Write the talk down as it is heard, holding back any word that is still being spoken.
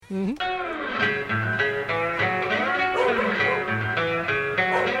It's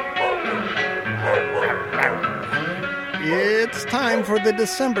time for the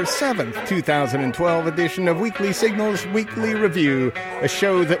December 7th, 2012 edition of Weekly Signals Weekly Review, a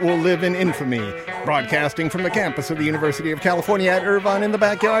show that will live in infamy, broadcasting from the campus of the University of California at Irvine in the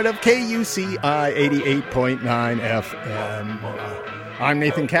backyard of KUCI 88.9 FM. I'm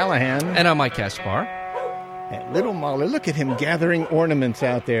Nathan Callahan. And I'm Mike Kaspar. And little Mahler, look at him gathering ornaments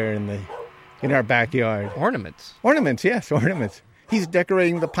out there in our backyard. Ornaments? Ornaments, yes, ornaments. He's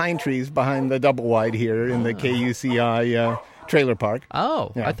decorating the pine trees behind the double wide here in the KUCI trailer park.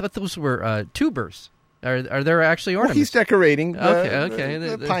 Oh, yeah. I thought those were tubers. Are there actually ornaments? Well, he's decorating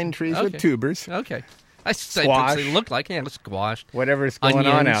the pine trees with tubers. Okay. Squash. They look like squash. Whatever's going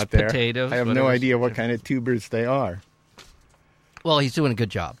onions, on out there. Potatoes. I have no idea what kind of tubers they are. Well, he's doing a good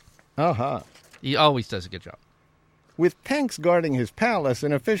job. Uh-huh. He always does a good job. With tanks guarding his palace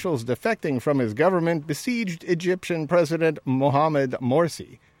and officials defecting from his government, besieged Egyptian President Mohamed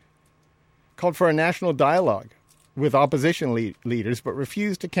Morsi called for a national dialogue with opposition leaders, but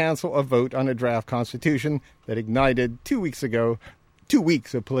refused to cancel a vote on a draft constitution that ignited 2 weeks ago 2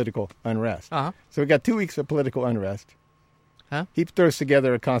 weeks of political unrest. Uh-huh. So we got 2 weeks of political unrest. Huh? He throws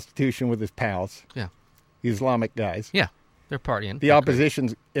together a constitution with his pals, Yeah. the Islamic guys. Yeah, they're partying. The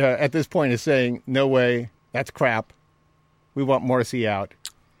opposition at this point is saying, no way, that's crap. We want Morsi out.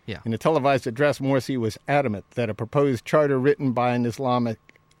 Yeah. In a televised address, Morsi was adamant that a proposed charter written by an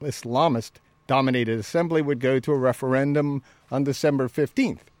Islamist-dominated assembly would go to a referendum on December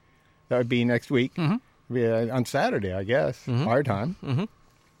 15th. That would be next week. Mm-hmm. Be, on Saturday, I guess, our time. Mm-hmm.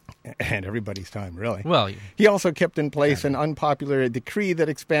 And everybody's time, really. Well, he also kept in place an unpopular decree that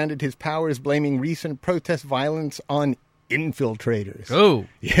expanded his powers, blaming recent protest violence on infiltrators. Oh.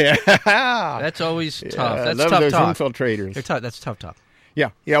 Yeah. That's always tough. That's love tough those talk. infiltrators. They're tough. That's tough talk. Yeah.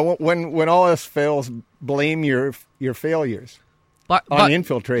 When all else fails, blame your failures on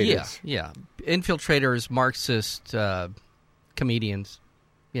infiltrators. Yeah. Infiltrators, Marxist comedians,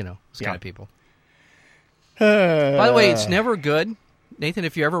 those kind of people. By the way, it's never good, Nathan,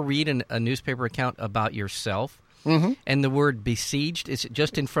 if you ever read a newspaper account about yourself, and the word besieged is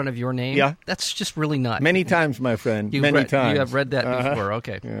just in front of your name. Yeah. That's just really not. Many times, my friend. Many times. You have read that before.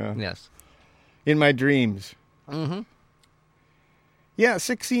 Okay. Yeah. Yes. In my dreams. Mm-hmm. Yeah,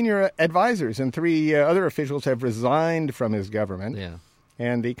 6 senior advisors and 3 other officials have resigned from his government. Yeah.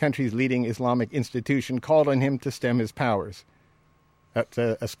 And the country's leading Islamic institution called on him to stem his powers. That's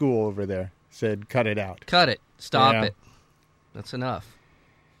a school over there. Said, cut it out. Cut it. Stop it. That's enough.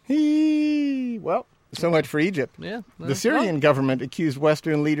 Well, so much for Egypt. Yeah. The Syrian government accused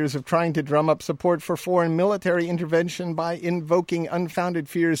Western leaders of trying to drum up support for foreign military intervention by invoking unfounded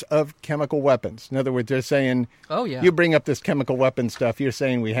fears of chemical weapons. In other words, they're saying, you bring up this chemical weapon stuff, you're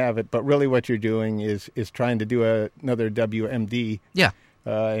saying we have it, but really what you're doing is trying to do another WMD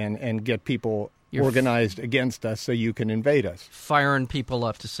and get people organized against us so you can invade us. Firing people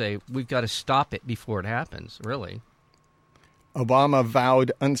up to say, we've got to stop it before it happens, really. Obama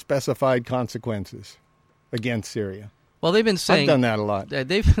vowed unspecified consequences against Syria. Well, they've been saying... I've done that a lot.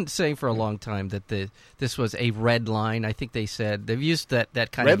 They've been saying for a long time that this was a red line. I think they said... They've used that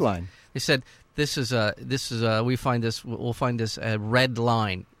kind of... Red line? They said, we'll find this a red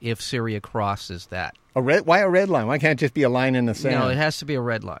line if Syria crosses that. Why a red line? Why can't it just be a line in the sand? No, it has to be a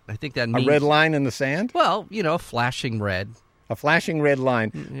red line. I think that means... A red line in the sand? Well, flashing red. A flashing red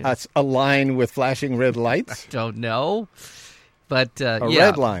line. A line with flashing red lights? I don't know. But,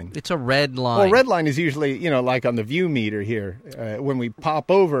 red line. It's a red line. Well, red line is usually, like on the view meter here. When we pop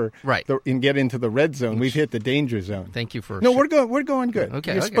over and get into the red zone, we've hit the danger zone. Thank you for... No, we're going good.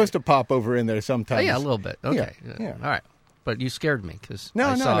 Okay. You're supposed to pop over in there sometimes. Oh, yeah, a little bit. Okay. Yeah. All right. But you scared me because No.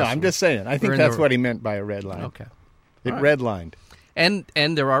 I'm just saying. I think that's what he meant by a red line. Okay. It redlined. And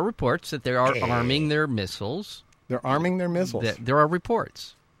there are reports that they are arming their missiles. They're arming their missiles. There are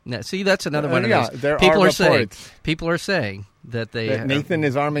reports. Now, see, that's another one of those. There are reports. People are saying that Nathan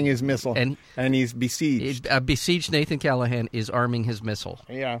is arming his missile and he's besieged. Besieged Nathan Callahan is arming his missile.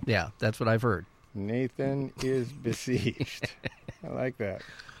 Yeah. Yeah, that's what I've heard. Nathan is besieged. I like that.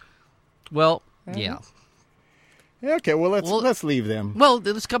 Well, yeah. Okay, well, let's leave them. Well,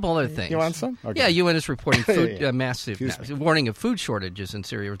 there's a couple other things. You want some? Okay. Yeah, UN is reporting massive warning of food shortages in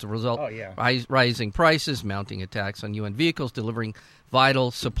Syria as a result of rising prices, mounting attacks on UN vehicles delivering vital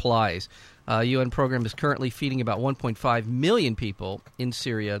supplies. UN program is currently feeding about 1.5 million people in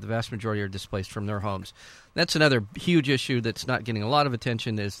Syria. The vast majority are displaced from their homes. That's another huge issue that's not getting a lot of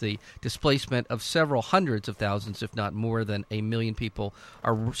attention is the displacement of several hundreds of thousands, if not more than a million people,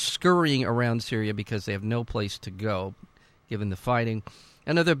 are scurrying around Syria because they have no place to go, given the fighting.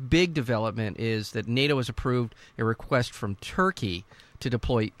 Another big development is that NATO has approved a request from Turkey to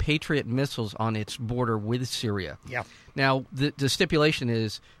deploy Patriot missiles on its border with Syria. Yeah. Now, the stipulation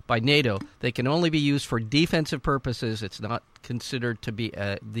is, by NATO, they can only be used for defensive purposes. It's not considered to be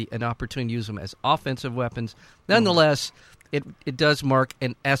an opportunity to use them as offensive weapons. Nonetheless, it does mark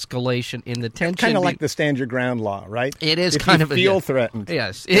an escalation in the tension. Kind of like the stand your ground law, right? It is if kind you feel threatened.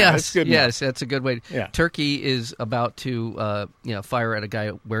 Yes, that's good yes, that's a good way. Yeah. Turkey is about to fire at a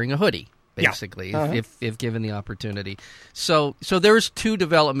guy wearing a hoodie, basically, if given the opportunity. So there's two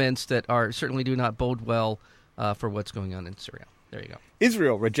developments that certainly do not bode well for what's going on in Syria. There you go.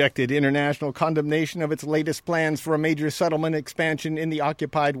 Israel rejected international condemnation of its latest plans for a major settlement expansion in the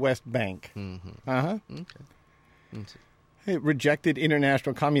occupied West Bank. Mm-hmm. Okay. It rejected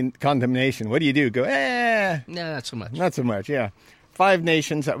international condemnation. What do you do? Go, No, not so much. Not so much, yeah. 5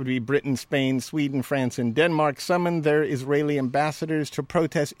 nations, that would be Britain, Spain, Sweden, France, and Denmark, summoned their Israeli ambassadors to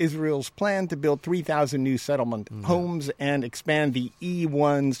protest Israel's plan to build 3,000 new settlement homes and expand the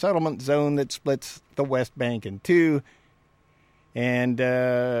E1 settlement zone that splits the West Bank in two. And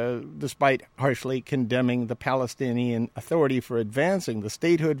despite harshly condemning the Palestinian Authority for advancing the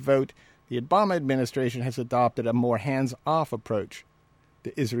statehood vote, the Obama administration has adopted a more hands-off approach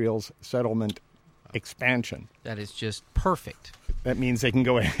to Israel's settlement expansion. That is just perfect. That means they can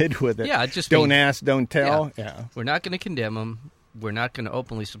go ahead with it. Yeah, it just don't ask, don't tell. Yeah. We're not going to condemn them. We're not going to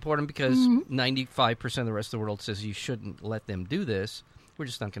openly support them because 95% of the rest of the world says you shouldn't let them do this. We're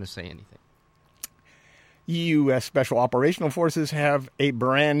just not going to say anything. U.S. Special Operational Forces have a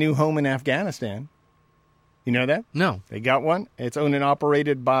brand new home in Afghanistan. You know that? No. They got one. It's owned and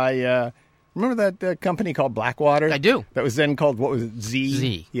operated by, remember that company called Blackwater? I do. That was then called, what was it, Z?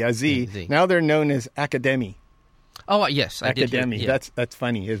 Z. Yeah, Z. Z. Now they're known as Academy. Oh, yes, I did. Academy. Yeah. That's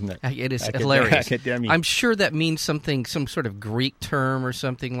funny, isn't it? It is hilarious. Academy. I'm sure that means something, some sort of Greek term or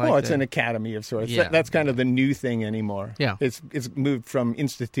something like that. Well, it's an academy of sorts. Yeah. That's kind of the new thing anymore. Yeah. It's moved from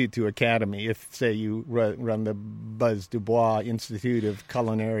institute to academy. If, say, you run the Buzz Dubois Institute of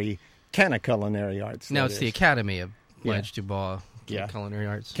Culinary Arts. Now it's the Academy of Blanche Dubois Culinary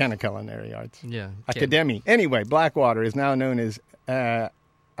Arts. Culinary Arts. Yeah. Academy. Anyway, Blackwater is now known as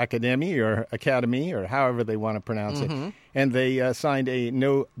Academy or Academy or however they want to pronounce it. And they signed a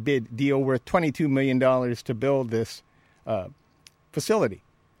no-bid deal worth $22 million to build this facility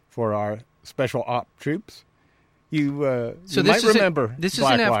for our special op troops. You might remember this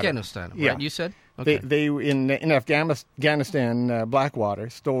Blackwater. Is in Afghanistan, right? Yeah. You said? Okay. They in Afghanistan, Blackwater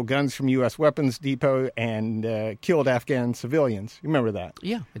stole guns from U.S. weapons depot and killed Afghan civilians. You remember that?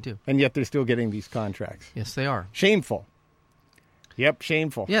 Yeah, I do. And yet they're still getting these contracts. Yes, they are. Shameful. Yep,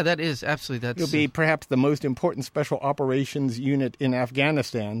 shameful. Yeah, that is absolutely. It'll be perhaps the most important special operations unit in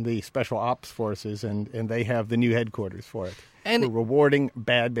Afghanistan, the Special Ops Forces, and they have the new headquarters for it. And we're rewarding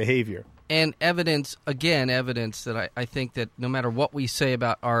bad behavior. And evidence that I think that no matter what we say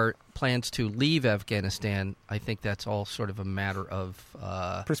about our plans to leave Afghanistan, I think that's all sort of a matter of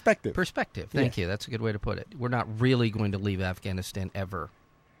perspective. Thank you. That's a good way to put it. We're not really going to leave Afghanistan ever.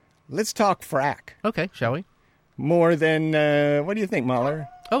 Let's talk frack. Okay, shall we? More than, what do you think, Mahler?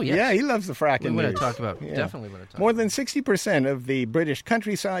 Oh, yes. Yeah, he loves the fracking. We want to talk about, definitely want to talk More than 60% of the British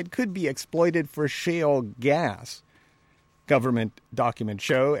countryside could be exploited for shale gas. Government documents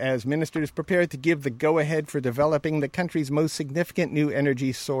show as ministers prepare to give the go-ahead for developing the country's most significant new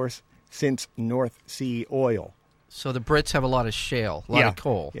energy source since North Sea oil. So the Brits have a lot of shale, a lot of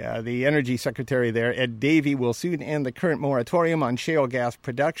coal. Yeah, the Energy Secretary there, Ed Davey, will soon end the current moratorium on shale gas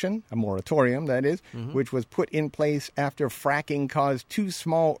production, a moratorium, that is, which was put in place after fracking caused 2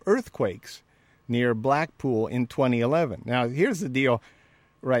 small earthquakes near Blackpool in 2011. Now, here's the deal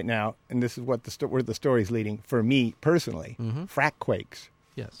right now, and this is what where the story's leading, for me personally, frackquakes.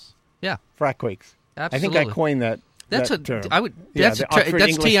 Yes. Yeah. Frackquakes. Absolutely. I think I coined that. That's term. That's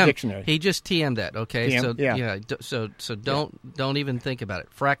TM. Dictionary. He just TM'd that. Okay, TM, so don't even think about it.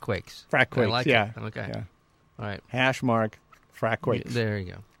 Frackquakes. Frackquakes. I like it. Okay. Yeah. All right. #frackquakes. There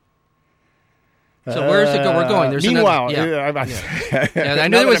you go. So where's it go? We're going. There's meanwhile, I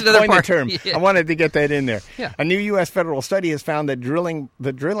knew there was another part. Term. I wanted to get that in there. Yeah. A new U.S. federal study has found that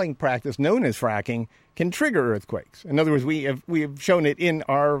the drilling practice known as fracking can trigger earthquakes. In other words, we have shown it in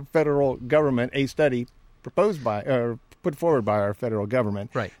our federal government, a study put forward by our federal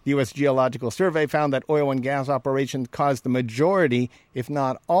government. Right. The U.S. Geological Survey found that oil and gas operations caused the majority, if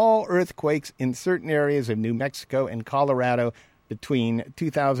not all, earthquakes in certain areas of New Mexico and Colorado between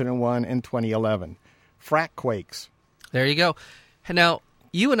 2001 and 2011. Frackquakes. There you go. Now,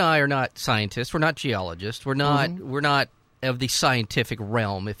 you and I are not scientists. We're not geologists. We're not of the scientific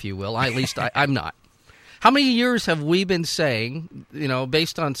realm, if you will. At least I'm not. How many years have we been saying,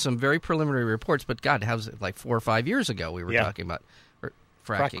 based on some very preliminary reports, but God, how's it like 4 or 5 years ago we were talking about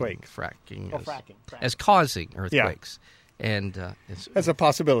fracking as causing earthquakes. Yeah. And as a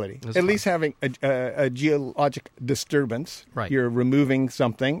possibility. At least having a geologic disturbance. Right. You're removing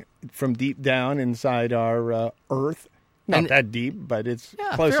something from deep down inside our Earth. Not that deep, but it's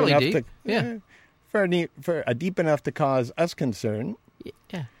close enough deep. For deep enough to cause us concern.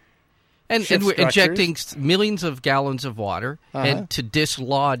 Yeah. And we're injecting millions of gallons of water and to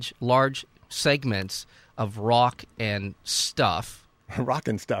dislodge large segments of rock and stuff. Rock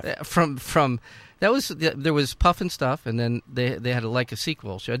and stuff. From there was Puff and Stuff, and then they had a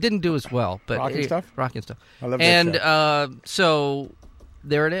sequel show. It didn't do as well, but Rock and Stuff. I love that show. So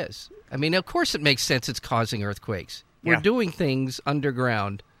there it is. I mean, of course, it makes sense. It's causing earthquakes. We're doing things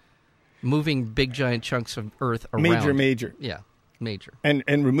underground, moving big giant chunks of earth around. Major. Yeah, major. And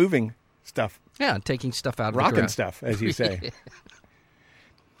removing stuff. Yeah, taking stuff out of the ground. Rock and stuff, as you say.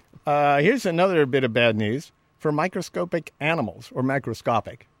 Here's another bit of bad news for microscopic animals, or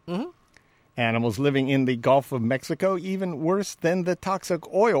macroscopic. Mm-hmm. Animals living in the Gulf of Mexico, even worse than the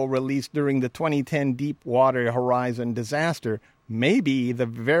toxic oil released during the 2010 Deepwater Horizon disaster, may be the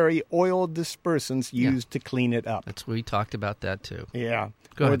very oil dispersants used to clean it up. We talked about that too. Yeah.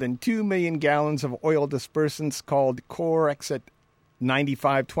 Go More ahead. than 2 million gallons of oil dispersants called Corexit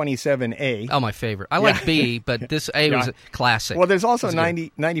 9527A. Oh, my favorite. I like B, but this A was a classic. Well, there's also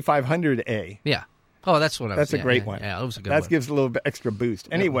 9500A. Yeah. Oh, that's what I was. That's a great one. Yeah, that was a good one. That gives a little bit extra boost.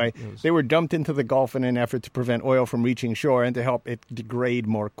 Anyway, they were dumped into the Gulf in an effort to prevent oil from reaching shore and to help it degrade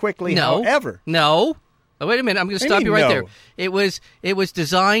more quickly. However, no. Oh, wait a minute. I'm going to stop you right there. It was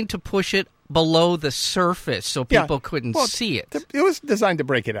designed to push it below the surface so people couldn't see it. It was designed to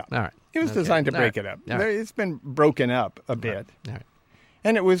break it up. All right. It was designed to break it up. All right. It's been broken up a bit. All right.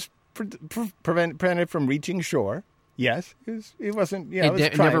 And it was prevented from reaching shore. Yes, it wasn't.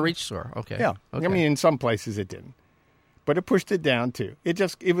 It never reached shore. Okay. Yeah, okay. I mean, in some places it didn't, but it pushed it down too. It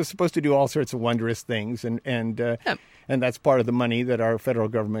was supposed to do all sorts of wondrous things, and that's part of the money that our federal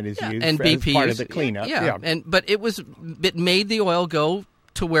government is used and as part of the cleanup. But it made the oil go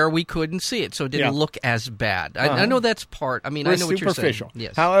to where we couldn't see it, so it didn't look as bad. I know that's part. I mean, I know what you're saying.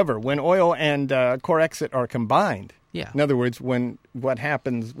 Yes. However, when oil and Corexit are combined, in other words, when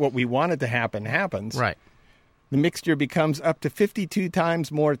what we wanted to happen happens, right. The mixture becomes up to 52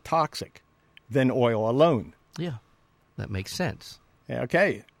 times more toxic than oil alone. Yeah, that makes sense.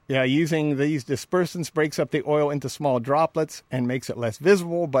 Okay. Yeah, using these dispersants breaks up the oil into small droplets and makes it less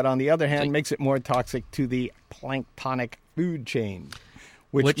visible, but on the other hand, makes it more toxic to the planktonic food chain,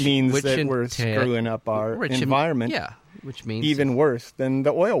 which means that we're screwing up our environment. Yeah, which means even worse than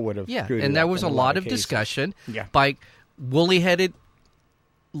the oil would have screwed it up. And there was a lot of discussion by woolly-headed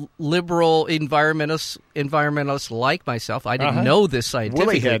liberal environmentalists like myself. I didn't know this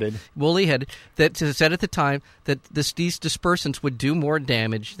scientifically. Woolly-headed. That said at the time that these dispersants would do more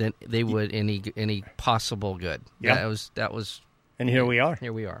damage than they would any possible good. Yeah. That was. And here we are.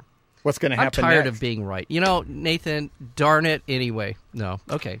 Here we are. What's going to happen? I'm tired next? of being right. Nathan. Darn it. Anyway, no.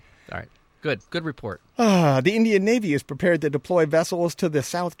 Okay. All right. Good report. The Indian Navy is prepared to deploy vessels to the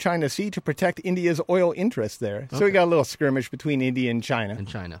South China Sea to protect India's oil interests there. So we got a little skirmish between India and China.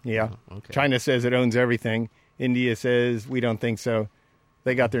 Yeah. Oh, okay. China says it owns everything. India says we don't think so.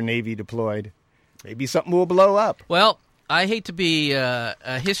 They got their Navy deployed. Maybe something will blow up. Well, I hate to be a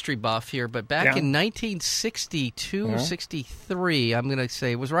history buff here, but back in 1962, 63, I'm going to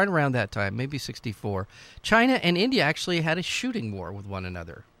say, it was right around that time, maybe 64, China and India actually had a shooting war with one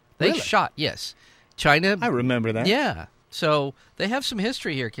another. They shot, yes. China. I remember that. Yeah. So they have some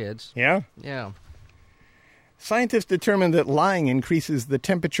history here, kids. Yeah? Yeah. Scientists determined that lying increases the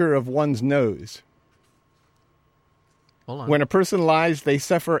temperature of one's nose. Hold on. When a person lies, they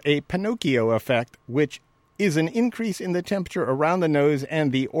suffer a Pinocchio effect, which is an increase in the temperature around the nose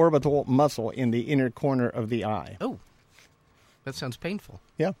and the orbital muscle in the inner corner of the eye. Oh, that sounds painful.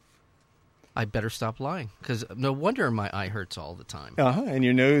 Yeah. I better stop lying, because no wonder my eye hurts all the time. And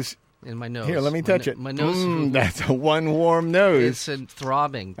your nose. In my nose. Here, let me touch it. My nose. That's a one warm nose. It's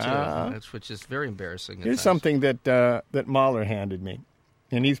throbbing, too, which is very embarrassing. Here's something that Mahler handed me,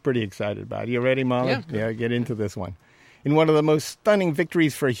 and he's pretty excited about it. You ready, Mahler? Yeah, get into this one. In one of the most stunning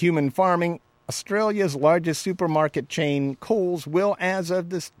victories for human farming, Australia's largest supermarket chain, Coles, will, as of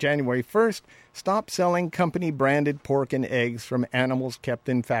this January 1st, stop selling company-branded pork and eggs from animals kept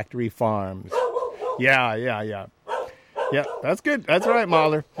in factory farms. Yeah, that's good. That's right,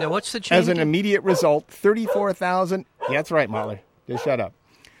 Mahler. Now, what's the chain? As an immediate result, 34,000... Yeah, that's right, Mahler. Just shut up.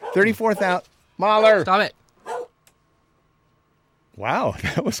 34,000... Mahler! Stop it. Wow,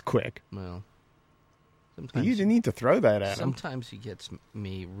 that was quick. Well, Sometimes you need to throw that at him. Sometimes he gets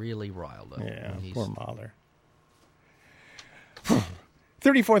me really riled up. Yeah, poor Mahler.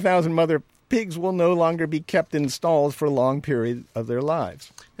 34,000 mother pigs will no longer be kept in stalls for a long period of their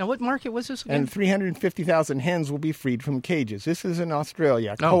lives. Now, what market was this again? And 350,000 hens will be freed from cages. This is in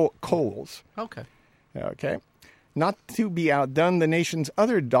Australia, Coles. Okay. Not to be outdone, the nation's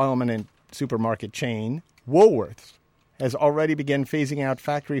other dominant supermarket chain, Woolworths, has already begun phasing out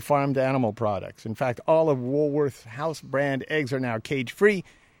factory-farmed animal products. In fact, all of Woolworth's house brand eggs are now cage-free,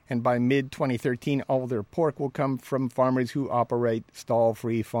 and by mid-2013, all their pork will come from farmers who operate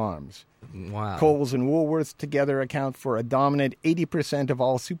stall-free farms. Wow. Coles and Woolworths together account for a dominant 80% of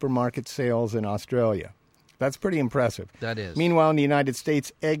all supermarket sales in Australia. That's pretty impressive. That is. Meanwhile, in the United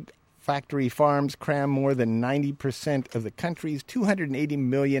States, egg factory farms cram more than 90% of the country's 280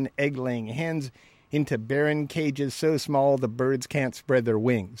 million egg-laying hens into barren cages so small the birds can't spread their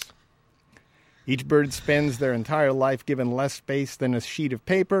wings. Each bird spends their entire life given less space than a sheet of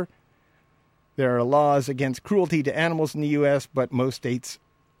paper. There are laws against cruelty to animals in the U.S., but most states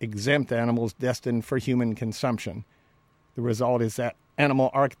exempt animals destined for human consumption. The result is that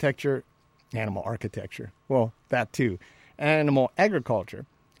animal agriculture, well, that too, animal agriculture,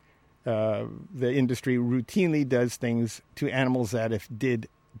 the industry routinely does things to animals that if did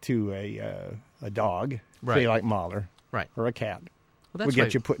to a dog, say like Mahler, or a cat, would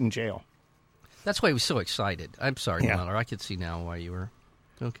get you put in jail. That's why he was so excited. I'm sorry, Mahler. I could see now why you were.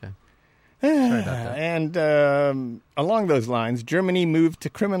 Okay. Sorry about that. And along those lines, Germany moved to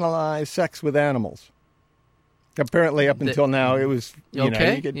criminalize sex with animals. Apparently, up until now, it was, you could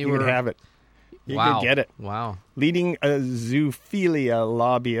have it. You could get it. Wow. Leading a zoophilia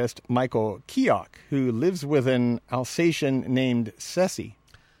lobbyist, Michael Keoch, who lives with an Alsatian named Ceci.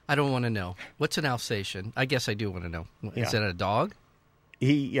 I don't want to know. What's an Alsatian? I guess I do want to know. Is it a dog?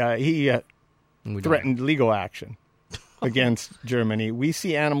 He threatened legal action against Germany. We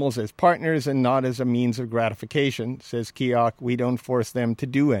see animals as partners and not as a means of gratification, says Keoch. We don't force them to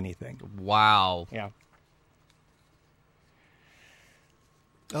do anything. Wow. Yeah.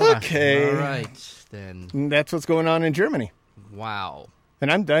 Okay. All right, then. That's what's going on in Germany. Wow.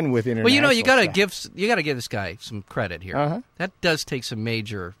 And I'm done with international. Well, you got to give this guy some credit here. Uh-huh. That does take some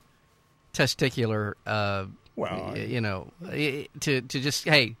major testicular to just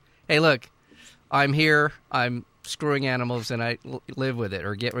hey, look, I'm here, I'm screwing animals, and I live with it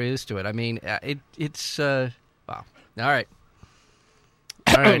or get used to it. I mean, it's wow. All right.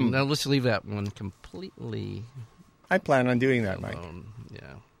 Now let's leave that one completely. I plan on doing that, Mike.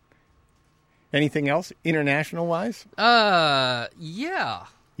 Yeah. Anything else, international-wise? Yeah.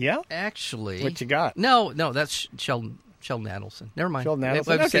 Yeah? Actually. What you got? No, that's Sheldon Adelson. Never mind. Sheldon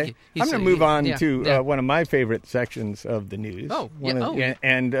Adelson, okay. I'm going to move on to one of my favorite sections of the news.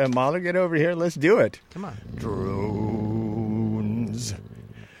 And Mahler, get over here. Let's do it. Come on. Drones.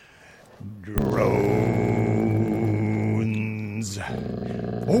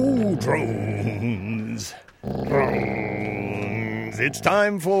 Oh, drones. It's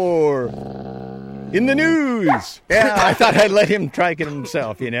time for In the News. Yeah, I thought I'd let him try it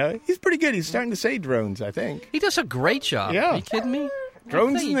himself, He's pretty good. He's starting to say drones, I think. He does a great job. Yeah. Are you kidding me?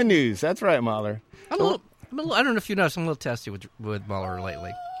 Drones in the news. That's right, Mahler. I don't know if you noticed, I'm a little testy with Mahler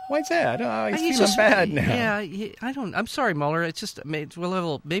lately. Why's that? He's feeling bad now. Yeah, I'm sorry, Mahler. It's just,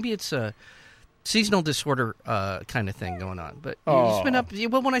 maybe it's a seasonal disorder kind of thing going on. But he's been up.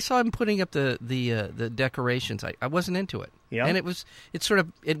 Well, when I saw him putting up the decorations, I wasn't into it. Yeah. And it was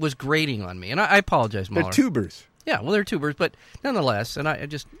grating on me. And I apologize, Mahler. They're tubers. Yeah, well, they're tubers, but nonetheless, and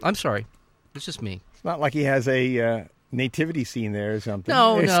I'm sorry. It's just me. It's not like he has a nativity scene there or something.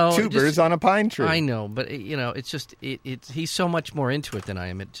 No, There's tubers on a pine tree. I know, but it's just he's so much more into it than I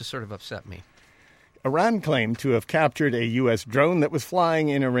am. It just sort of upset me. Iran claimed to have captured a U.S. drone that was flying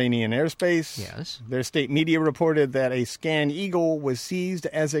in Iranian airspace. Yes. Their state media reported that a Scan Eagle was seized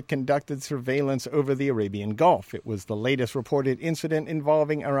as it conducted surveillance over the Arabian Gulf. It was the latest reported incident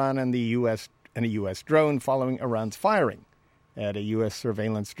involving Iran and a U.S. drone following Iran's firing at a U.S.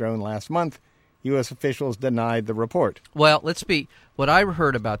 surveillance drone last month. U.S. officials denied the report. Well, what I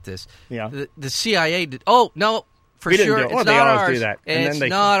heard about this. Yeah. The CIA did. Oh, no. For sure, it's not ours. Do that. It's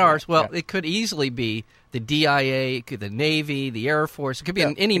not ours. Well, it could easily be the DIA, the Navy, the Air Force. It could be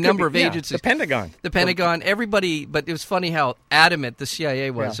any number of agencies. The Pentagon. Everybody. But it was funny how adamant the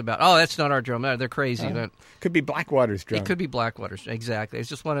CIA was about, that's not our drone. They're crazy. Could be Blackwater's drone. It could be Blackwater's. Exactly. It's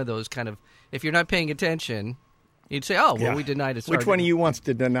just one of those kind of, if you're not paying attention, you'd say, we denied it. Which one of you wants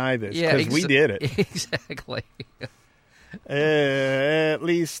to deny this? Because we did it. Exactly. At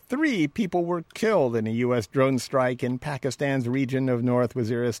least 3 people were killed in a U.S. drone strike in Pakistan's region of North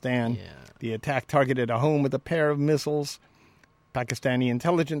Waziristan. Yeah. The attack targeted a home with a pair of missiles. Pakistani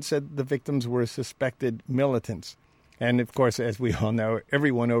intelligence said the victims were suspected militants. And, of course, as we all know,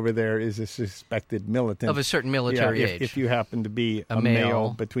 everyone over there is a suspected militant. Of a certain military age. If you happen to be a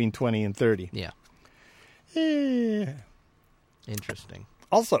male between 20 and 30. Yeah. Interesting.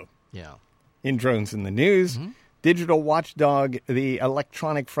 Also, in drones in the news, digital watchdog, the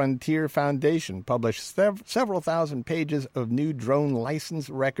Electronic Frontier Foundation, published several thousand pages of new drone license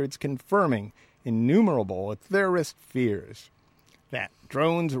records confirming innumerable theorist fears that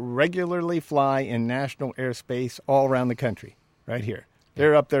drones regularly fly in national airspace all around the country, right here.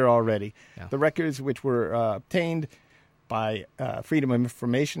 They're up there already. Yeah. The records, which were obtained by Freedom of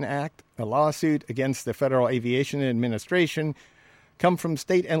Information Act, a lawsuit against the Federal Aviation Administration, come from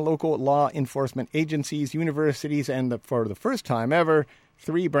state and local law enforcement agencies, universities, and for the first time ever,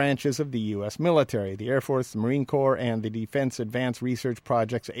 3 branches of the U.S. military, the Air Force, the Marine Corps, and the Defense Advanced Research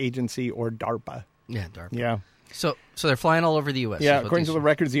Projects Agency, or DARPA. Yeah, DARPA. Yeah. So they're flying all over the U.S. Yeah, according to the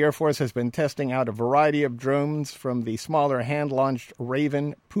records, the Air Force has been testing out a variety of drones, from the smaller hand-launched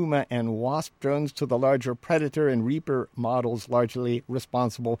Raven, Puma, and Wasp drones to the larger Predator and Reaper models, largely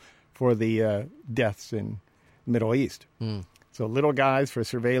responsible for the deaths in the Middle East. So little guys for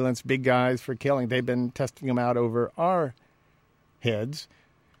surveillance, big guys for killing. They've been testing them out over our heads.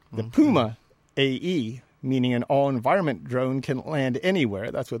 The Puma AE, meaning an all-environment drone, can land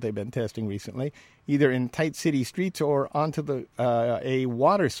anywhere. That's what they've been testing recently, either in tight city streets or onto a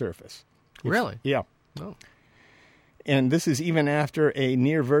water surface. Really? Yeah. Oh. And this is even after a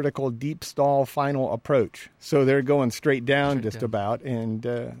near-vertical deep stall final approach. So they're going straight down about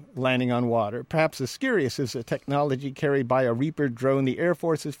and landing on water. Perhaps the scariest is a technology carried by a Reaper drone the Air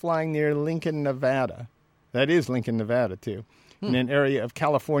Force is flying near Lincoln, Nevada. That is Lincoln, Nevada, too, in an area of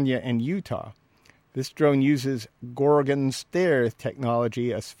California and Utah. This drone uses Gorgon Stare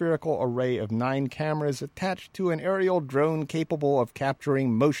technology, a spherical array of 9 cameras attached to an aerial drone capable of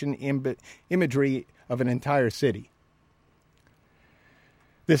capturing motion imagery of an entire city.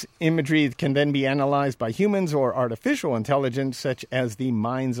 This imagery can then be analyzed by humans or artificial intelligence, such as the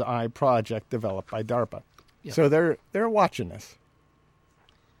Mind's Eye project developed by DARPA. Yep. So they're watching us.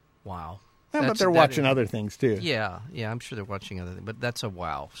 Wow. Yeah, but they're watching other things, too. Yeah, I'm sure they're watching other things. But that's a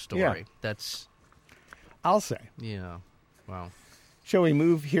wow story. Yeah. I'll say. Yeah. Wow. Shall we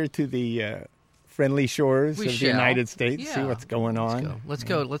move here to the friendly shores of the United States, see what's going on? Let's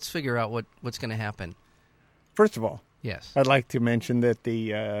go. Let's figure out what's going to happen. First of all, yes, I'd like to mention that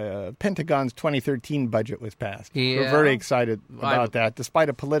the Pentagon's 2013 budget was passed. Yeah. We're very excited about that, despite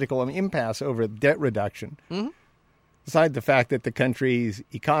a political impasse over debt reduction. Mm-hmm. Aside the fact that the country's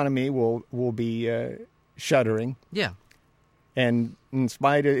economy will be shuddering. Yeah. And in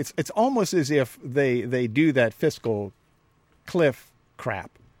spite of it's almost as if they do that fiscal cliff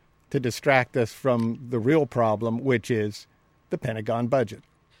crap to distract us from the real problem, which is the Pentagon budget.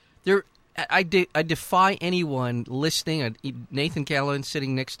 I defy anyone listening, Nathan Callahan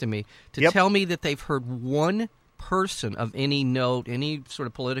sitting next to me, to tell me that they've heard one person of any note, any sort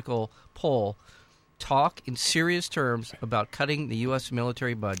of political poll, talk in serious terms about cutting the U.S.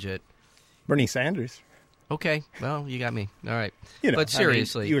 military budget. Bernie Sanders. Okay, well, you got me. All right. But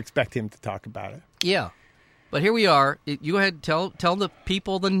seriously. You expect him to talk about it. Yeah. But here we are. You go ahead, tell the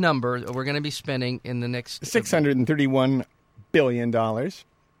people the number that we're going to be spending in the next... $631 billion.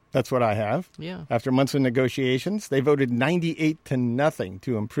 That's what I have. Yeah. After months of negotiations, they voted 98-0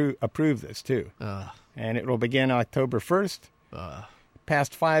 to approve this, too. And it will begin October 1st.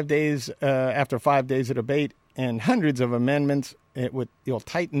 Past 5 days, after 5 days of debate and hundreds of amendments, it'll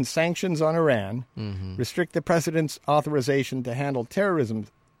tighten sanctions on Iran, restrict the president's authorization to handle terrorism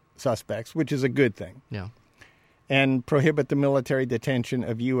suspects, which is a good thing, and prohibit the military detention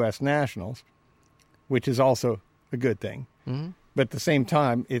of U.S. nationals, which is also a good thing. Mm-hmm. But at the same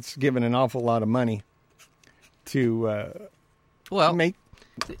time, it's given an awful lot of money to make...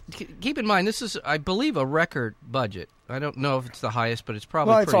 Keep in mind, this is, I believe, a record budget. I don't know if it's the highest, but it's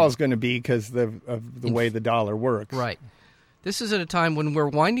probably it's always going to be because of the way the dollar works. Right. This is at a time when we're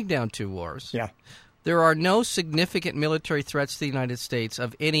winding down 2 wars. Yeah. There are no significant military threats to the United States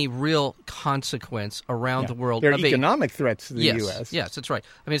of any real consequence around the world. There are economic threats to the U.S. Yes, that's right.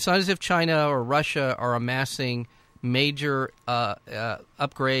 I mean, it's not as if China or Russia are amassing major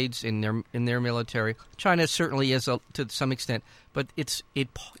upgrades in their military. China certainly is to some extent, but it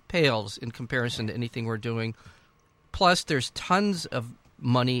pales in comparison to anything we're doing. Plus, there's tons of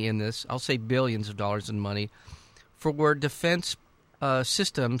money in this. I'll say billions of dollars in money for defense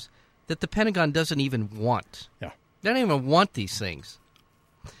systems that the Pentagon doesn't even want. Yeah. They don't even want these things.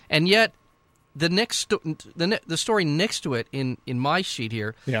 And yet, the story next to it in my sheet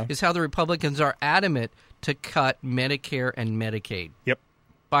here is how the Republicans are adamant to cut Medicare and Medicaid. Yep.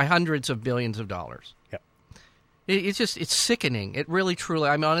 By hundreds of billions of dollars. Yep. It's sickening. It really, truly,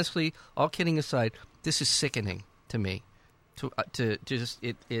 I'm honestly, all kidding aside, this is sickening to me.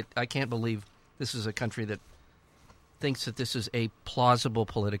 I can't believe this is a country that thinks that this is a plausible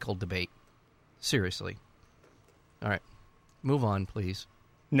political debate. Seriously. All right. Move on, please.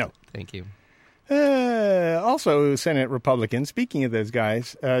 No. Thank you. Also, Senate Republicans, speaking of those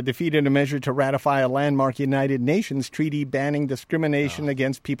guys, defeated a measure to ratify a landmark United Nations treaty banning discrimination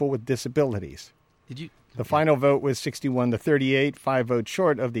against people with disabilities. The final vote was 61-38, 5 votes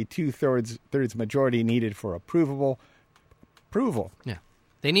short of the two-thirds majority needed for approval. Yeah.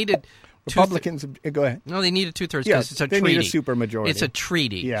 They needed... Republicans, go ahead. No, they needed two-thirds because it's a treaty. They need a supermajority. It's a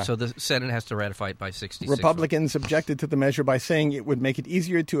treaty, so the Senate has to ratify it by 66. Republicans objected to the measure by saying it would make it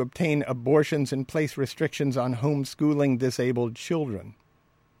easier to obtain abortions and place restrictions on homeschooling disabled children.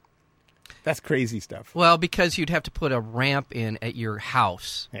 That's crazy stuff. Well, because you'd have to put a ramp in at your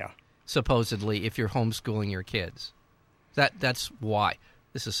house, supposedly, if you're homeschooling your kids. That's why.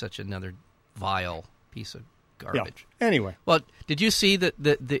 This is such another vile piece of garbage. Yeah. Anyway. Well, did you see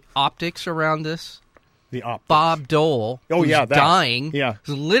the optics around this? The optics. Bob Dole, who's dying,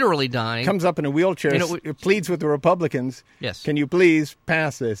 who's literally dying. Comes up in a wheelchair, pleads with the Republicans. Yes. Can you please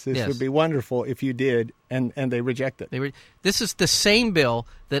pass this? This would be wonderful if you did, and they reject it. This is the same bill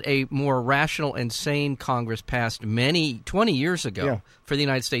that a more rational and sane Congress passed 20 years ago for the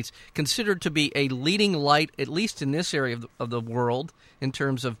United States, considered to be a leading light, at least in this area of the world, in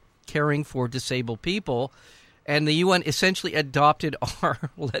terms of caring for disabled people. And the UN essentially adopted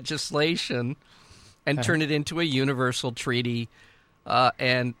our legislation and turned it into a universal treaty.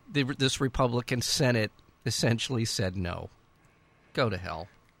 And this Republican Senate essentially said no. Go to hell.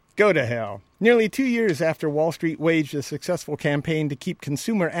 Go to hell. Nearly 2 years after Wall Street waged a successful campaign to keep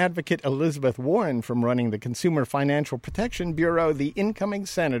consumer advocate Elizabeth Warren from running the Consumer Financial Protection Bureau, the incoming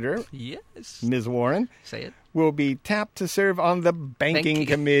senator, Ms. Warren, will be tapped to serve on the Banking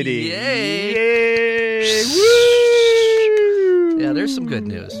Committee. Yay! Woo! Yeah, there's some good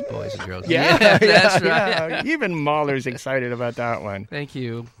news, boys and girls. That's right. Even Mahler's excited about that one. Thank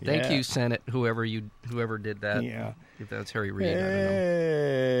you. Thank you, Senate, whoever did that. Yeah. If that's Harry Reid, I don't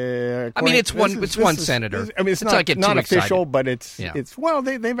know. I mean, it's one senator. It's not official, but it's well,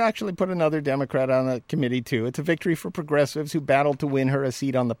 they've actually put another Democrat on the committee too. It's a victory for progressives who battled to win her a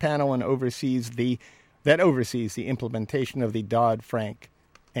seat on the panel and oversees the implementation of the Dodd-Frank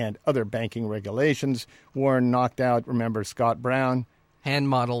and other banking regulations. Warren knocked out, remember, Scott Brown, hand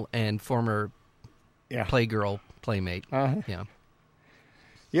model and former Playgirl playmate. Yeah.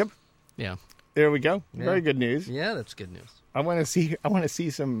 Yep. Yeah. There we go. Yeah. Very good news. Yeah, that's good news. I want to see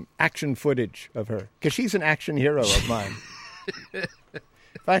some action footage of her because she's an action hero of mine. In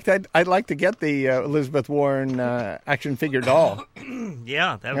fact, I'd like to get the Elizabeth Warren action figure doll.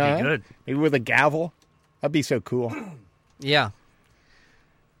 Yeah, that would be good. Maybe with a gavel. That'd be so cool. Yeah.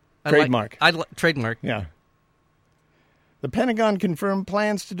 Trademark. Trademark. Yeah. The Pentagon confirmed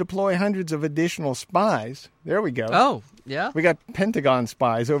plans to deploy hundreds of additional spies. There we go. Oh, yeah. We got Pentagon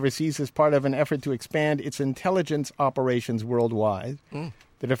spies overseas as part of an effort to expand its intelligence operations worldwide.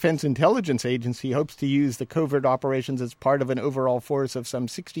 The Defense Intelligence Agency hopes to use the covert operations as part of an overall force of some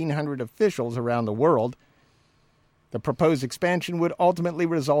 1,600 officials around the world. The proposed expansion would ultimately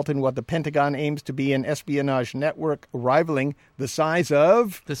result in what the Pentagon aims to be an espionage network rivaling the size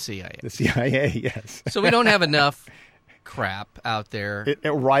of... the CIA. The CIA, yes. So we don't have enough crap out there.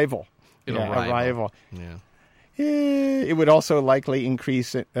 A rival. A rival. Yeah. It would also likely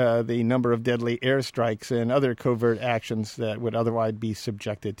increase the number of deadly airstrikes and other covert actions that would otherwise be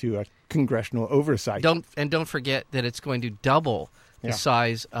subjected to a congressional oversight. Don't forget that it's going to double the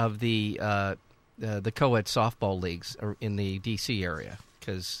size of the co-ed softball leagues in the D.C. area.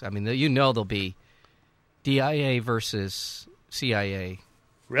 Because, I mean, there'll be DIA versus CIA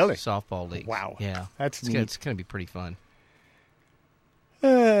softball leagues. Wow. Yeah. It's going to be pretty fun.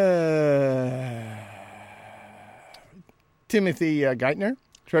 Timothy Geithner,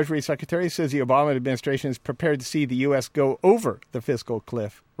 Treasury Secretary, says the Obama administration is prepared to see the U.S. go over the fiscal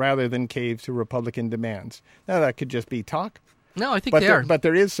cliff rather than cave to Republican demands. Now, that could just be talk. No, I think they are. But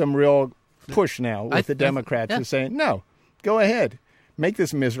there is some real push now with the Democrats who are saying, no, go ahead. Make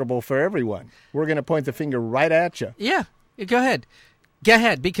this miserable for everyone. We're going to point the finger right at you. Yeah, go ahead. Go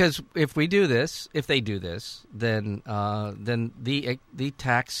ahead, because if they do this, then the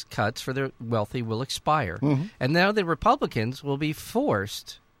tax cuts for the wealthy will expire. Mm-hmm. And now the Republicans will be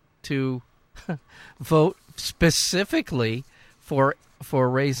forced to vote specifically for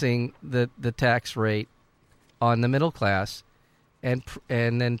raising the tax rate on the middle class, and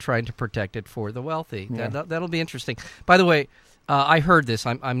then trying to protect it for the wealthy. Yeah. That'll be interesting. By the way, I heard this.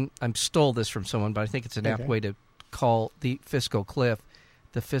 I'm stole this from someone, but I think it's an apt way to call the fiscal cliff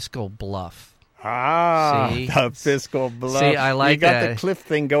the fiscal bluff. The fiscal bluff. See, I like that. You got the cliff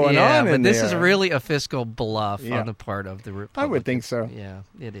thing going on in there. Yeah, but this is really a fiscal bluff on the part of the Republicans. I would think so. Yeah,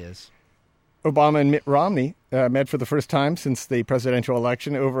 it is. Obama and Mitt Romney met for the first time since the presidential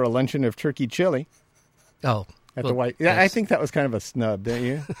election over a luncheon of turkey chili. Oh. At the White. Yeah, I think that was kind of a snub, don't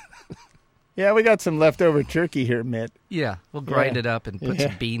you? Yeah, we got some leftover turkey here, Mitt. Yeah, we'll grind it up and put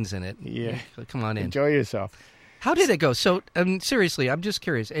some beans in it. Yeah. Come on in. Enjoy yourself. How did it go? So, seriously, I'm just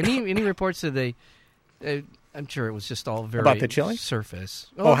curious. Any reports that they... I'm sure it was just all very about the chili surface.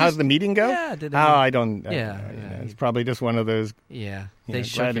 How's the meeting go? Yeah. I don't... Yeah. It's probably just one of those... Yeah. They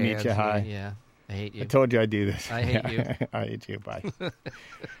glad to meet you. Hi. Yeah. I hate you. I told you I'd do this. I hate you. I hate you. Bye.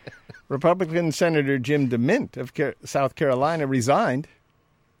 Republican Senator Jim DeMint of South Carolina resigned.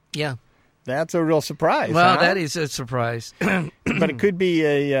 Yeah. That's a real surprise. Well, that is a surprise. But it could be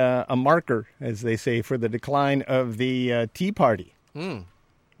a marker, as they say, for the decline of the Tea Party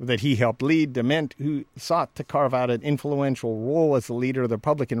that he helped lead. DeMint, who sought to carve out an influential role as the leader of the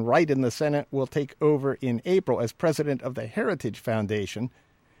Republican right in the Senate, will take over in April as president of the Heritage Foundation.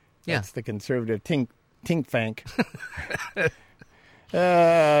 That's the conservative think tank.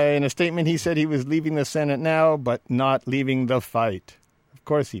 In a statement, he said he was leaving the Senate now, but not leaving the fight. Of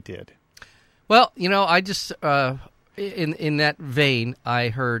course he did. Well, I just, in that vein, I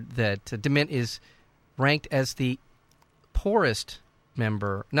heard that DeMint is ranked as the poorest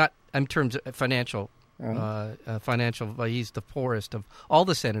member, not in terms of financial, he's the poorest of all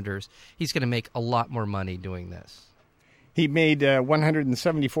the senators. He's going to make a lot more money doing this. He made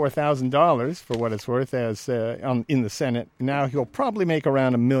 $174,000 for what it's worth as in the Senate. Now he'll probably make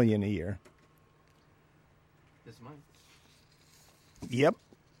around $1 million a year. This month. Yep.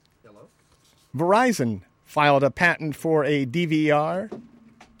 Hello. Verizon filed a patent for a DVR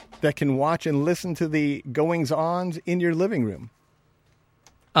that can watch and listen to the goings-ons in your living room.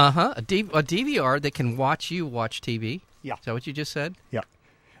 A DVR that can watch you watch TV. Yeah. Is that what you just said? Yeah.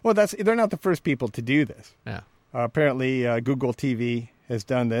 Well, they're not the first people to do this. Yeah. Apparently, Google TV has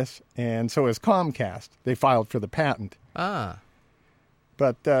done this, and so has Comcast. They filed for the patent. But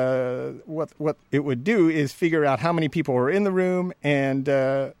what it would do is figure out how many people are in the room,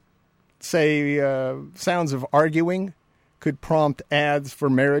 and say sounds of arguing could prompt ads for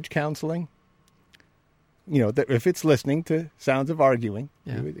marriage counseling. If it's listening to sounds of arguing,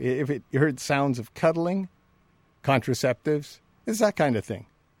 if it heard sounds of cuddling, contraceptives, it's that kind of thing.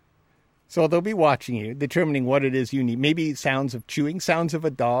 So they'll be watching you, determining what it is you need. Maybe sounds of chewing, sounds of a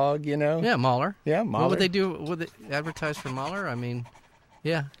dog, Yeah, Mahler. Yeah, Mahler. What would they do? Would they advertise for Mahler? I mean,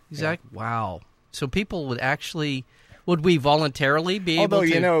 yeah, exactly. Yeah. Wow. So people would we voluntarily be able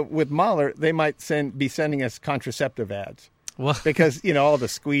to? Although, with Mahler, they might be sending us contraceptive ads. Well, because, all the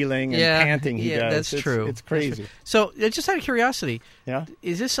squealing and panting he does. That's true. It's crazy. So, just out of curiosity,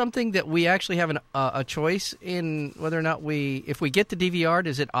 is this something that we actually have a choice in whether or not if we get the DVR,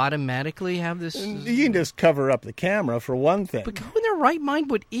 does it automatically have this? You can just cover up the camera, for one thing. But who in their right mind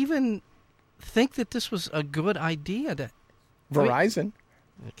would even think that this was a good idea? Verizon.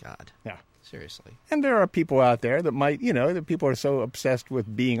 Oh, God. Yeah. Seriously. And there are people out there that might, that people are so obsessed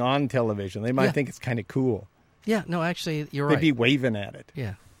with being on television, they might think it's kind of cool. Yeah, no, actually, you're right. They'd be waving at it.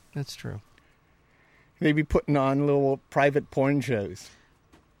 Yeah, that's true. They'd be putting on little private porn shows.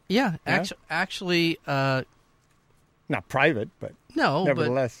 Yeah, actually... not private, but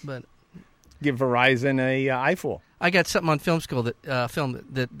nevertheless. But give Verizon a eyeful. I got something on film school that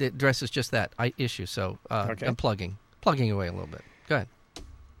addresses just that issue, so I'm plugging away a little bit. Go ahead.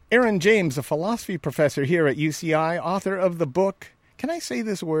 Aaron James, a philosophy professor here at UCI, author of the book... Can I say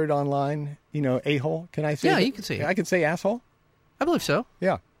this word online? A-hole? Can I say Yeah, you can say it. I can say asshole? I believe so.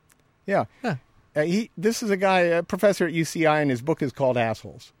 Yeah. This is a professor at UCI, and his book is called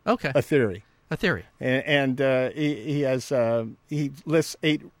Assholes. Okay. A Theory. And he lists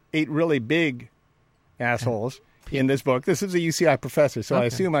eight really big assholes in this book. This is a UCI professor, so I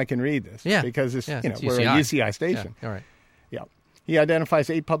assume I can read this. Yeah. Because we're UCI. a UCI station. Yeah. All right. Yeah. He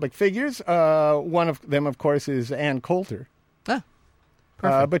identifies 8 public figures. One of them, of course, is Ann Coulter.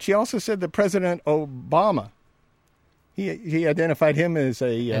 But she also said that President Obama, he identified him as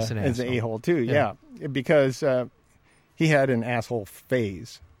an a-hole too. Yeah, because he had an asshole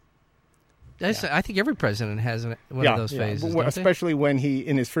phase. I think every president has one of those phases, especially when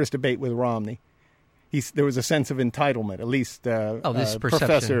in his first debate with Romney, there was a sense of entitlement, at least this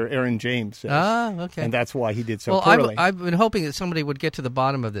Professor Aaron James says. Okay. And that's why he did so poorly. I've been hoping that somebody would get to the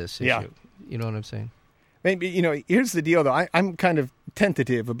bottom of this issue. Yeah. You know what I'm saying? Maybe, here's the deal, though. I'm kind of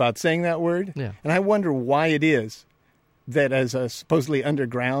tentative about saying that word. Yeah. And I wonder why it is that as a supposedly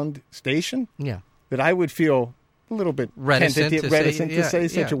underground station, that I would feel a little bit reticent to say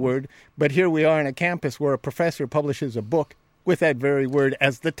such a word. But here we are on a campus where a professor publishes a book with that very word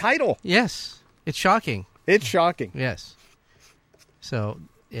as the title. Yes. It's shocking. It's shocking. Yes. So,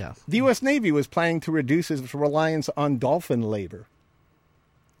 yeah. The U.S. Navy was planning to reduce its reliance on dolphin labor.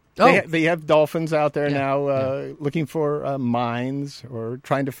 They have dolphins out there now looking for mines or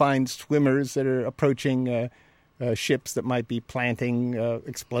trying to find swimmers that are approaching ships that might be planting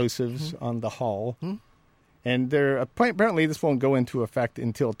explosives on the hull. Mm-hmm. And apparently this won't go into effect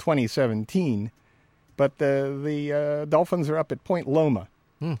until 2017. But the dolphins are up at Point Loma,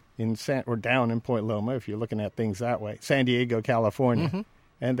 or down in Point Loma, if you're looking at things that way, San Diego, California. Mm-hmm.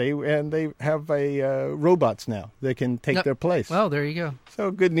 And they have robots now that can take their place. Well, there you go. So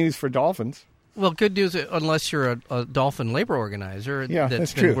good news for dolphins. Well, good news unless you're a dolphin labor organizer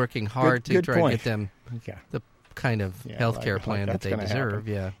that's been true. working hard to try and get them the kind of health care plan that they deserve.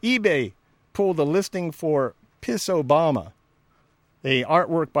 Happen. Yeah. eBay pulled a listing for Piss Obama, a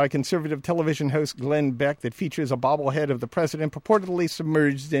artwork by conservative television host Glenn Beck that features a bobblehead of the president purportedly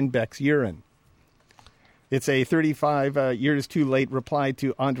submerged in Beck's urine. It's a 35 years too late reply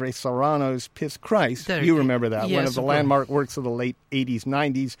to Andre Serrano's Piss Christ. You remember that. Yes, one of the landmark works of the late 80s,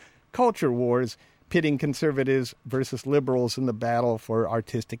 90s, culture wars, pitting conservatives versus liberals in the battle for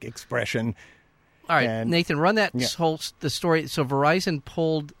artistic expression. All right, Nathan, run that the story. So Verizon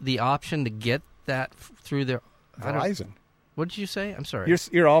pulled the option to get that through their... Verizon? What did you say? I'm sorry.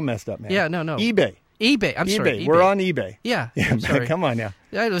 You're all messed up, man. Yeah, no. eBay. I'm sorry. eBay. We're on eBay. Yeah, I'm sorry. Come on now.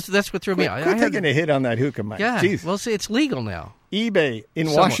 Yeah, that's what threw me out. Quit taking a hit on that hookah, Mike. Yeah, Jeez. Well, see, it's legal now. eBay in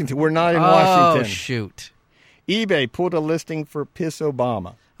Washington. We're not in Washington. Oh, shoot. eBay pulled a listing for Piss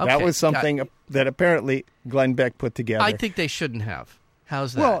Obama. Okay. That was something that apparently Glenn Beck put together. I think they shouldn't have.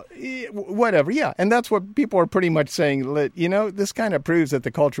 How's that? Well, whatever, yeah. And that's what people are pretty much saying. This kind of proves that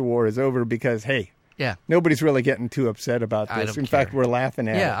the culture war is over because, hey, nobody's really getting too upset about this. In fact, we're laughing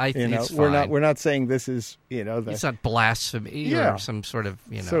at it. Yeah, I think it's fine. We're not saying this is, it's not blasphemy or some sort of,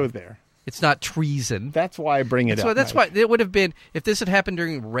 So there. It's not treason. That's why I bring it up. So that's why it would have been, if this had happened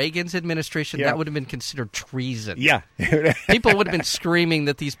during Reagan's administration, that would have been considered treason. Yeah. People would have been screaming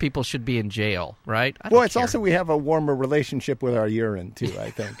that these people should be in jail, right? It's also we have a warmer relationship with our urine, too, I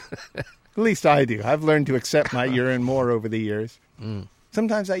think. At least I do. I've learned to accept my urine more over the years. Mm.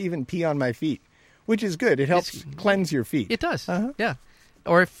 Sometimes I even pee on my feet, which is good. It helps cleanse your feet. It does, yeah.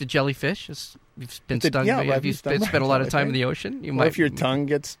 Or if the jellyfish you've been stung. If you spent a lot of time in the ocean, you might. If your tongue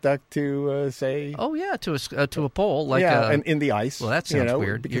gets stuck to, say. Oh yeah, to a pole, and in the ice. Well, that sounds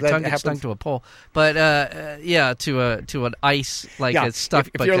weird. Your tongue gets stung to a pole, but to an ice it's stuck.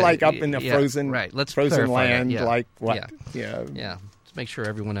 If you're up in a frozen, right? Let's frozen land, like what? Yeah. Let's make sure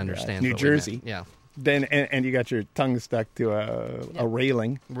everyone understands. New Jersey. Yeah. Then and you got your tongue stuck to a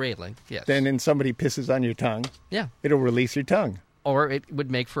railing. Railing. Yes. Then somebody pisses on your tongue. Yeah. It'll release your tongue. Or it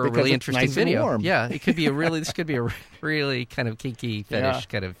would make for a really interesting nice video. And warm. Yeah, it could be this could be a really kind of kinky fetish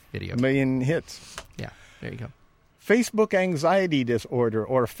kind of video. 1 million hits. Yeah, there you go. Facebook anxiety disorder,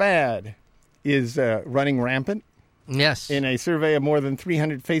 or FAD, is running rampant. Yes. In a survey of more than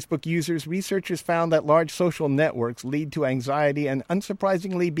 300 Facebook users, researchers found that large social networks lead to anxiety, and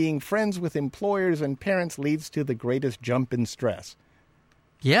unsurprisingly, being friends with employers and parents leads to the greatest jump in stress.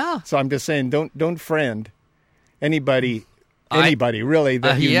 Yeah. So I'm just saying, don't friend anybody really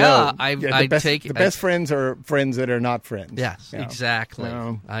that you know. The best friends are friends that are not friends. Yes, exactly.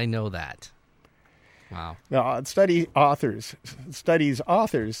 I know that. Wow. Now, studies authors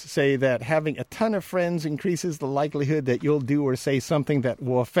say that having a ton of friends increases the likelihood that you'll do or say something that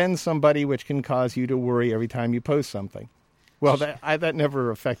will offend somebody, which can cause you to worry every time you post something. Well, that never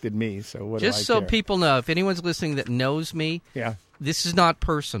affected me, so what do I care? Just so people know, if anyone's listening that knows me, this is not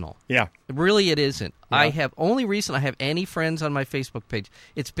personal. Yeah. Really, it isn't. Yeah. Only reason I have any friends on my Facebook page,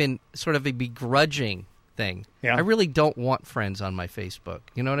 it's been sort of a begrudging thing. Yeah. I really don't want friends on my Facebook.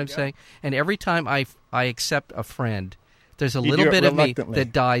 You know what I'm saying? And every time I accept a friend, there's a little bit of me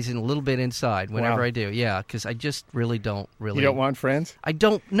that dies in a little bit inside whenever I do. Yeah, because I just really don't. You don't want friends? I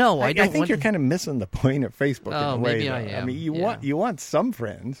don't know. I think you're kind of missing the point of Facebook in a way. Maybe I am. I mean, you want some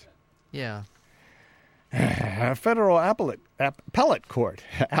friends. Yeah. Federal appellate court.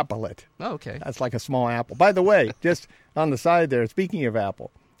 Appellate. Oh, okay. That's like a small apple. By the way, just on the side there, speaking of Apple,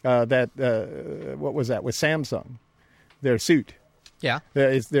 what was that, with Samsung? Their suit. Yeah.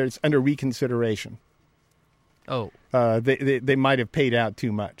 There's under reconsideration. they might have paid out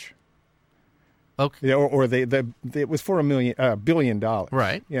too much. Okay. Or it was for $1 billion.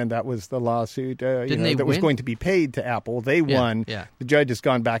 Right. And that was the lawsuit Didn't they that was going to be paid to Apple. They won. Yeah. The judge has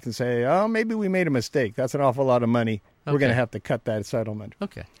gone back and say, maybe we made a mistake. That's an awful lot of money. Okay. We're going to have to cut that settlement.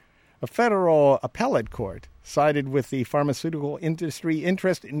 Okay. A federal appellate court sided with the pharmaceutical industry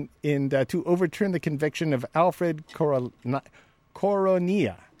interest to overturn the conviction of Alfred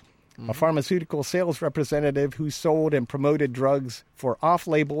Coronia, a pharmaceutical sales representative who sold and promoted drugs for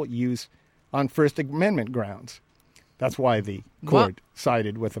off-label use on First Amendment grounds. That's why the court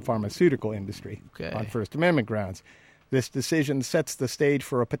sided with the pharmaceutical industry on First Amendment grounds. This decision sets the stage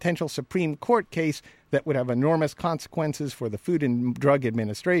for a potential Supreme Court case that would have enormous consequences for the Food and Drug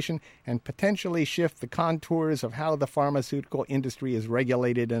Administration and potentially shift the contours of how the pharmaceutical industry is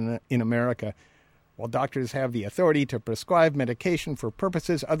regulated in America. While doctors have the authority to prescribe medication for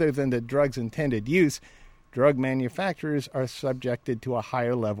purposes other than the drug's intended use, drug manufacturers are subjected to a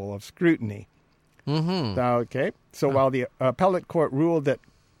higher level of scrutiny. Mm-hmm. So while the appellate court ruled that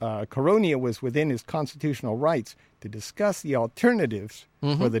Coronia was within his constitutional rights to discuss the alternatives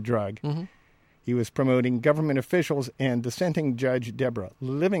for the drug, he was promoting government officials, and dissenting Judge Deborah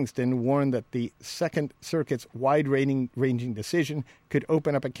Livingston warned that the Second Circuit's wide-ranging decision could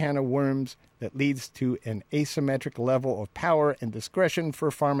open up a can of worms that leads to an asymmetric level of power and discretion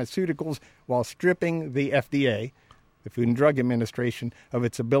for pharmaceuticals while stripping the FDA, the Food and Drug Administration, of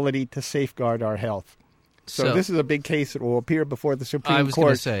its ability to safeguard our health. So this is a big case that will appear before the Supreme Court. I was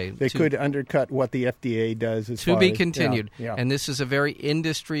going to say. They could undercut what the FDA does as far as... To be continued. Yeah. And this is a very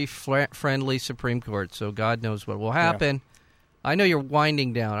industry-friendly Supreme Court, so God knows what will happen. Yeah. I know you're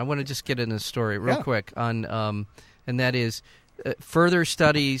winding down. I want to just get in this story real quick. And that is, further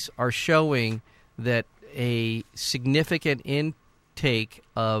studies are showing that a significant intake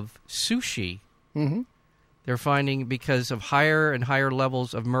of sushi... They're finding because of higher and higher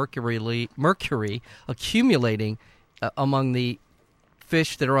levels of mercury accumulating among the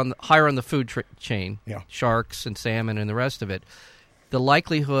fish that are higher on the food chain, sharks and salmon and the rest of it, the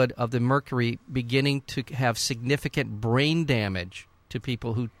likelihood of the mercury beginning to have significant brain damage to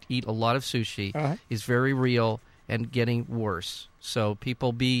people who eat a lot of sushi is very real and getting worse. So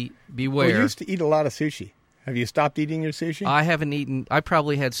people beware. Well, you used to eat a lot of sushi. Have you stopped eating your sushi? I haven't eaten. I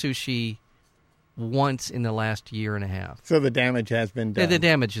probably had sushi once in the last year and a half. So the damage has been done. The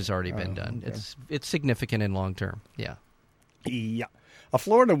damage has already been done. Okay. It's significant in long term. Yeah. A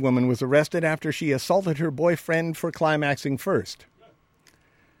Florida woman was arrested after she assaulted her boyfriend for climaxing first.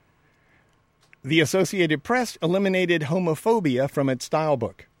 The Associated Press eliminated homophobia from its style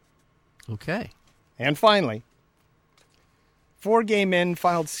book. Okay. And finally, 4 gay men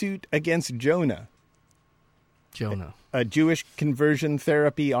filed suit against Jonah. A Jewish conversion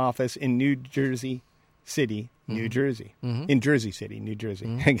therapy office in New Jersey City, New Jersey. In Jersey City, New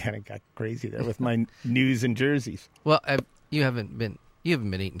Jersey. I kind of got crazy there with my news and jerseys. Well, you haven't been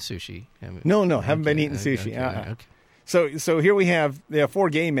eating sushi. Haven't been eating sushi. Okay. So here we have 4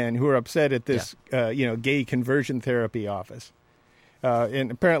 gay men who are upset at this gay conversion therapy office.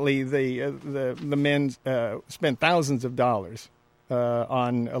 And apparently the men spent thousands of dollars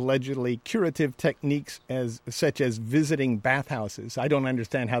on allegedly curative techniques such as visiting bathhouses. I don't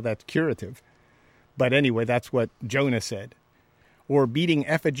understand how that's curative. But anyway, that's what Jonah said. Or beating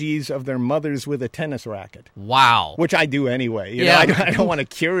effigies of their mothers with a tennis racket. Wow. Which I do anyway. You know, I don't want to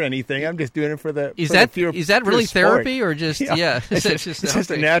cure anything. I'm just doing it for the Is that really therapy or just, It's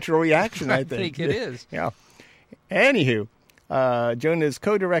just a natural reaction, I think. I think it is. Yeah. Anywho, Jonah's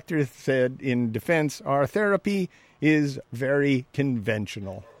co-director said in defense, our therapy is very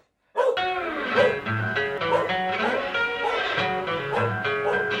conventional.